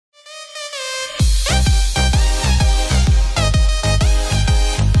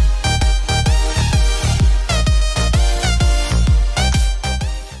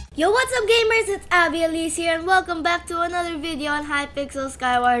gamers, it's AbbyElise here and welcome back to another video on Hypixel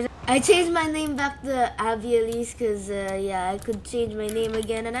Skywars. I changed my name back to AbbyElise because yeah, I could change my name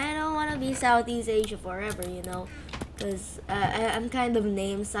again and I don't want to be Southeast Asia forever, you know, because I'm kind of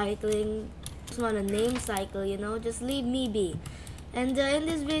name cycling. Just want to name cycle, you know, just leave me be. And in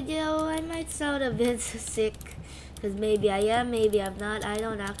this video I might sound a bit sick because maybe I am, maybe I'm not, I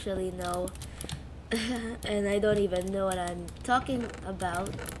don't actually know. And I don't even know what I'm talking about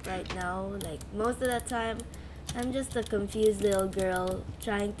right now. Like most of the time I'm just a confused little girl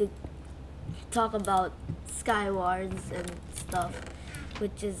trying to talk about Skywars and stuff,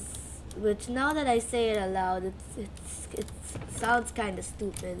 which now that I say it aloud it sounds kind of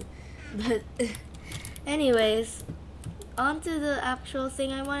stupid. But anyways, on to the actual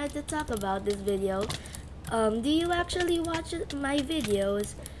thing I wanted to talk about this video. Do you actually watch my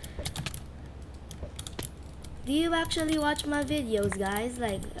videos? Do you actually watch my videos, guys?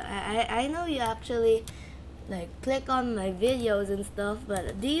 Like, I know you actually, like, click on my videos and stuff,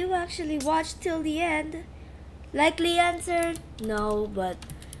 but do you actually watch till the end? Likely answer, no, but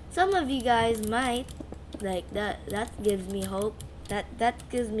some of you guys might. Like, that gives me hope. That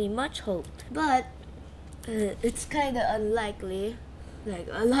gives me much hope. But, it's kind of unlikely. Like,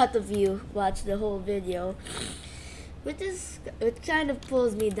 a lot of you watch the whole video, it kind of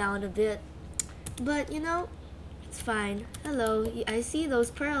pulls me down a bit. But, you know, it's fine. Hello, I see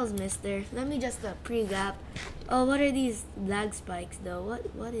those pearls, mister. Let me just pre-gap. Oh, what are these lag spikes though?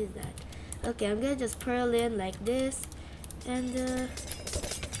 What is that? Okay, I'm gonna just pearl in like this and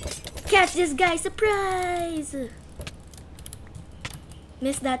catch this guy. Surprise!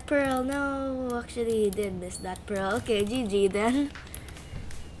 Missed that pearl. No, actually he did miss that pearl. Okay, GG then.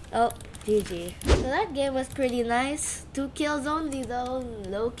 Oh, GG. So that game was pretty nice. 2 kills only though.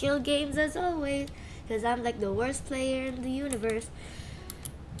 Low kill games as always, because I'm like the worst player in the universe.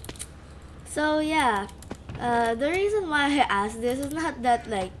 So yeah, the reason why I asked this is not that,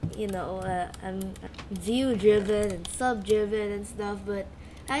 like, you know, I'm view driven and sub driven and stuff, but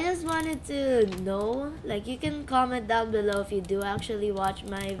I just wanted to know, like, you can comment down below if you do actually watch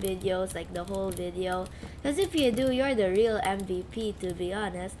my videos, like the whole video, because if you do, you're the real MVP, to be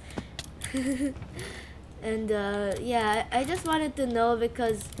honest. And yeah, I just wanted to know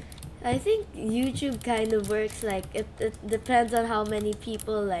because I think YouTube kind of works like it depends on how many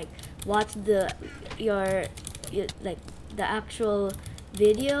people like watch your like the actual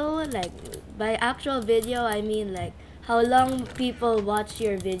video. Like by actual video I mean like how long people watch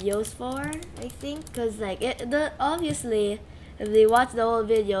your videos for, I think, because like obviously if they watch the whole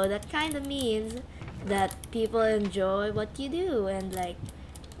video, that kind of means that people enjoy what you do, and like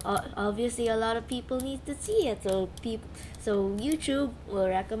obviously a lot of people need to see it, so YouTube will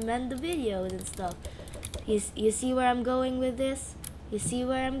recommend the videos and stuff. You see where I'm going with this? You see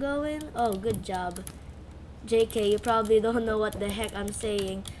where I'm going? Oh, good job. JK, you probably don't know what the heck I'm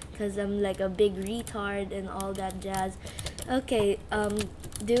saying because I'm like a big retard and all that jazz. Okay,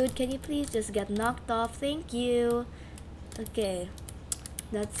 dude, can you please just get knocked off? Thank you. Okay,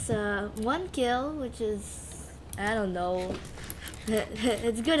 that's 1 kill, which is, I don't know.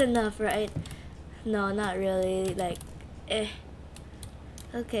 It's good enough, right? No, not really. Like,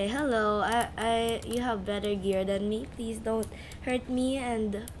 okay, hello. You have better gear than me. Please don't hurt me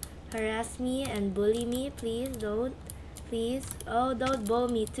and harass me and bully me. Please don't. Please. Oh, don't bow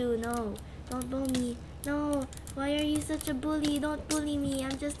me too. No, don't bow me. No. Why are you such a bully? Don't bully me.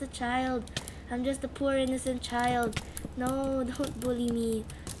 I'm just a child. I'm just a poor innocent child. No, don't bully me.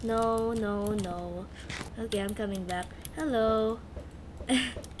 No, no, no. Okay, I'm coming back. Hello.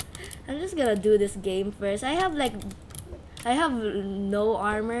 I'm just gonna do this game first. I have no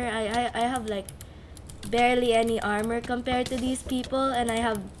armor. I have like barely any armor compared to these people, and I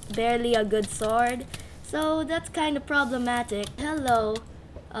have barely a good sword. So that's kind of problematic. Hello.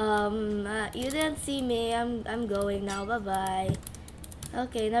 You didn't see me. I'm going now. Bye-bye.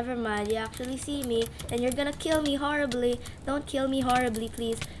 Okay, never mind. You actually see me, and you're gonna kill me horribly. Don't kill me horribly,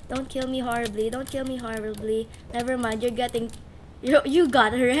 please. Don't kill me horribly. Don't kill me horribly. Never mind. You're getting... You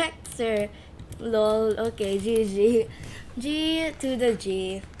got wrecked, sir. Lol. Okay, GG. G to the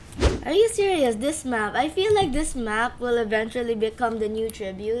G. Are you serious? This map, I feel like this map will eventually become the new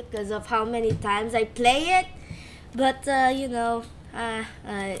tribute because of how many times I play it. But you know, I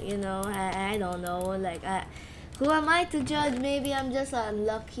don't know. Like, who am I to judge? Maybe I'm just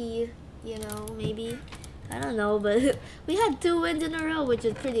unlucky. You know, maybe. I don't know. But we had 2 wins in a row, which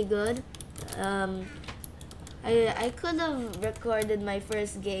is pretty good. I could have recorded my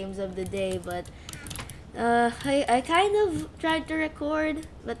first games of the day, but I kind of tried to record,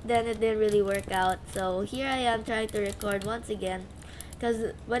 but then it didn't really work out. So here I am trying to record once again.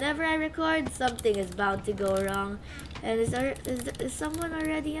 Because whenever I record, something is bound to go wrong. And is someone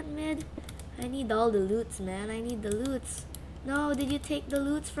already at mid? I need all the loots, man. I need the loots. No, did you take the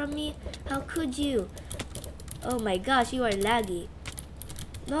loots from me? How could you? Oh my gosh, you are laggy.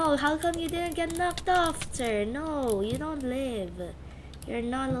 No, how come you didn't get knocked off, sir? No, you don't live. You're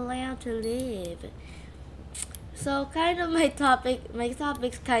not allowed to live. So kind of my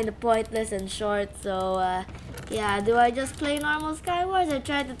topic's kind of pointless and short. So yeah, do I just play normal Skywars or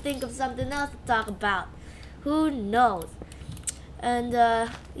try to think of something else to talk about? Who knows? And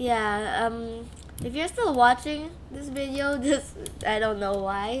yeah, if you're still watching this video, just I don't know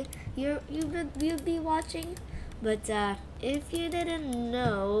why you'd be watching, but if you didn't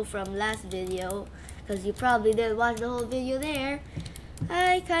know from last video, because you probably didn't watch the whole video there,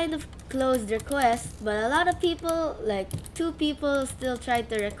 I kind of closed requests, but a lot of people, like 2 people, still tried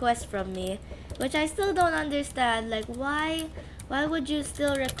to request from me, which I still don't understand. Like, why would you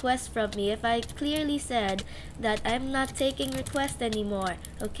still request from me if I clearly said that I'm not taking requests anymore?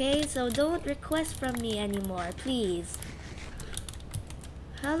 Okay, so don't request from me anymore, please.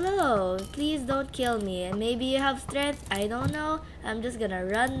 Hello, please don't kill me. And maybe you have strength, I don't know. I'm just gonna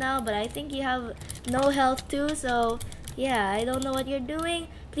run now, but I think you have no health too, so yeah, I don't know what you're doing.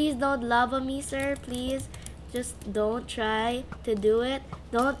 Please don't lava me, sir, please. Just don't try to do it.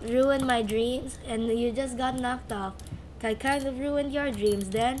 Don't ruin my dreams. And you just got knocked off. I kind of ruined your dreams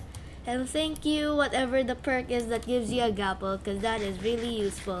then. And thank you, whatever the perk is that gives you a gapple, because that is really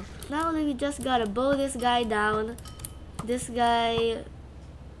useful. Now we just gotta bow this guy down. This guy...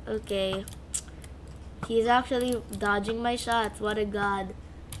 Okay. He's actually dodging my shots. What a god.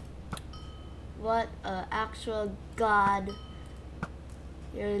 What a actual god.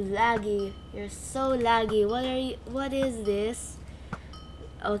 You're laggy. You're so laggy. What is this?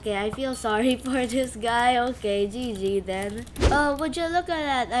 Okay, I feel sorry for this guy. Okay, GG then. Oh, would you look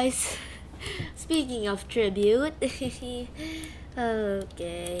at that? Speaking of tribute.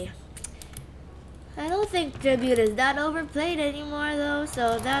 Okay. I don't think tribute is that overplayed anymore though,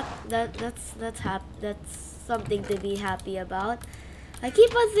 so that's something to be happy about. I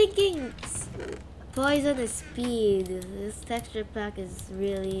keep on thinking poison is speed. This texture pack is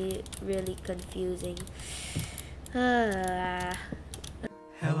really confusing.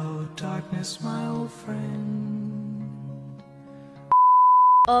 Hello darkness, my old friend.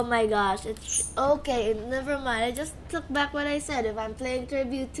 Oh my gosh, it's okay, never mind. I just took back what I said. If I'm playing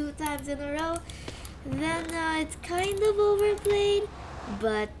tribute 2 times in a row, then it's kind of overplayed,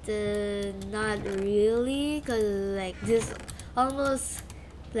 but not really, cause like this almost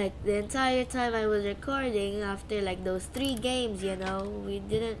like the entire time I was recording, after like those 3 games, you know, we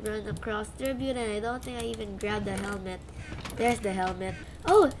didn't run across tribute, and I don't think I even grabbed the helmet. There's the helmet.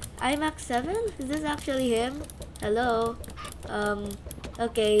 Oh, IMAX 7? Is this actually him? Hello?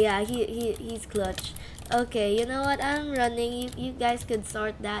 Okay, yeah, he's clutch. Okay, you know what? I'm running. You guys could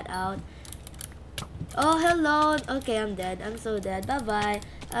sort that out. Oh, hello. Okay, I'm dead. I'm so dead. Bye-bye.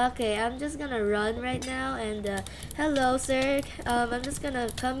 Okay, I'm just gonna run right now, and hello, sir. I'm just gonna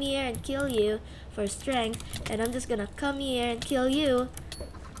come here and kill you for strength, and I'm just gonna come here and kill you.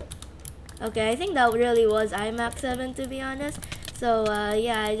 Okay, I think that really was IMAX 7, to be honest. So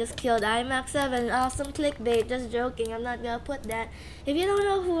yeah, I just killed IMAX 7. Awesome clickbait. Just joking. I'm not gonna put that. If you don't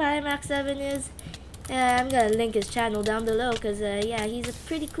know who IMAX 7 is, I'm gonna link his channel down below, because yeah, he's a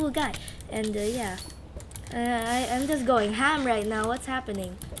pretty cool guy. And yeah, I'm just going ham right now. What's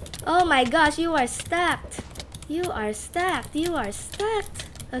happening? Oh my gosh, you are stacked. You are stacked. You are stacked.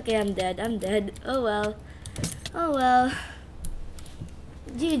 Okay, I'm dead. I'm dead. Oh well. Oh well.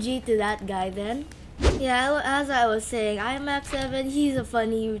 GG to that guy then. Yeah, as I was saying, IMAX 7, he's a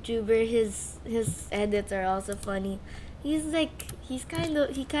funny YouTuber. His edits are also funny. He kind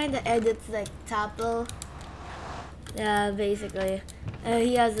of edits like Tapple. Yeah, basically.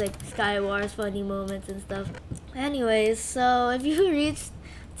 He has like Skywars funny moments and stuff. Anyways, so if you reached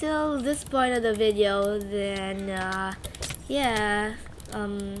till this point of the video, then yeah,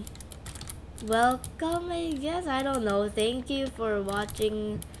 welcome, I guess. I don't know. Thank you for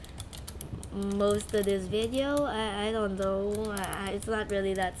watching most of this video. I don't know. It's not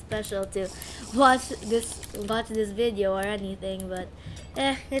really that special to watch this video or anything, but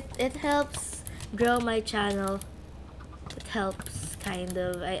it helps grow my channel. It helps, kind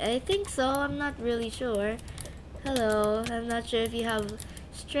of. I think so. I'm not really sure. Hello. I'm not sure if you have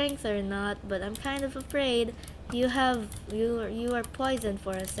strength or not, but I'm kind of afraid you are poisoned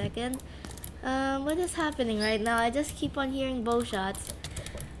for a second. What is happening right now? I just keep on hearing bow shots.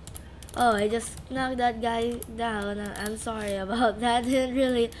 Oh, I just knocked that guy down. I'm sorry about that. Didn't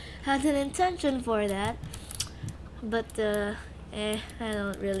really have an intention for that. But I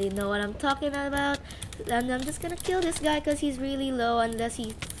don't really know what I'm talking about. And I'm just gonna kill this guy because he's really low unless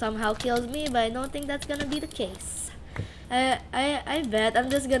he somehow kills me, but I don't think that's gonna be the case. I bet I'm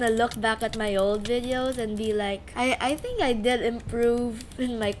just gonna look back at my old videos and be like, I think I did improve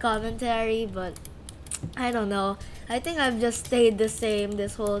in my commentary, but I don't know. I think I've just stayed the same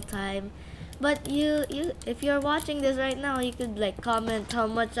this whole time. But if you're watching this right now, you could like comment how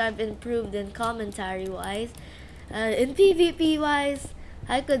much I've improved in commentary wise. In PvP wise,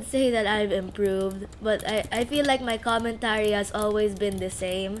 I could say that I've improved, but I feel like my commentary has always been the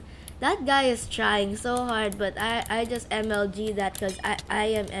same. That guy is trying so hard, but I just MLG that because I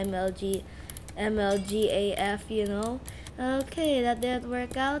am MLGAF, you know. Okay, that didn't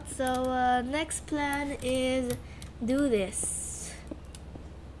work out, so next plan is do this.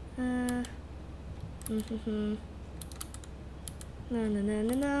 No.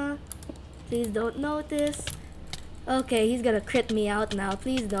 Please don't notice. Okay, he's gonna crit me out now.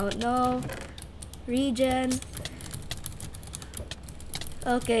 Please don't. No. Regen.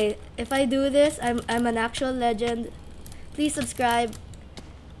 Okay, if I do this, I'm an actual legend. Please subscribe.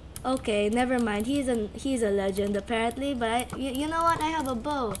 Okay, never mind. He's a legend apparently, but you know what? I have a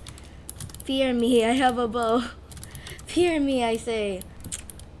bow. Fear me, I have a bow. Fear me, I say.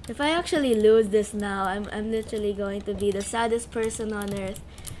 If I actually lose this now, I'm literally going to be the saddest person on earth.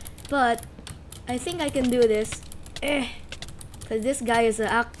 But I think I can do this. Cause this guy is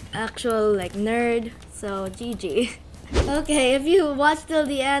an actual like nerd. So GG. Okay, if you watched till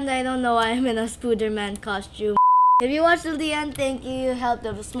the end, I don't know why I'm in a Spooderman costume. If you watched till the end, thank you. You helped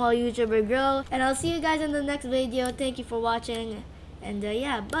a small YouTuber grow. And I'll see you guys in the next video. Thank you for watching. And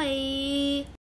yeah, bye.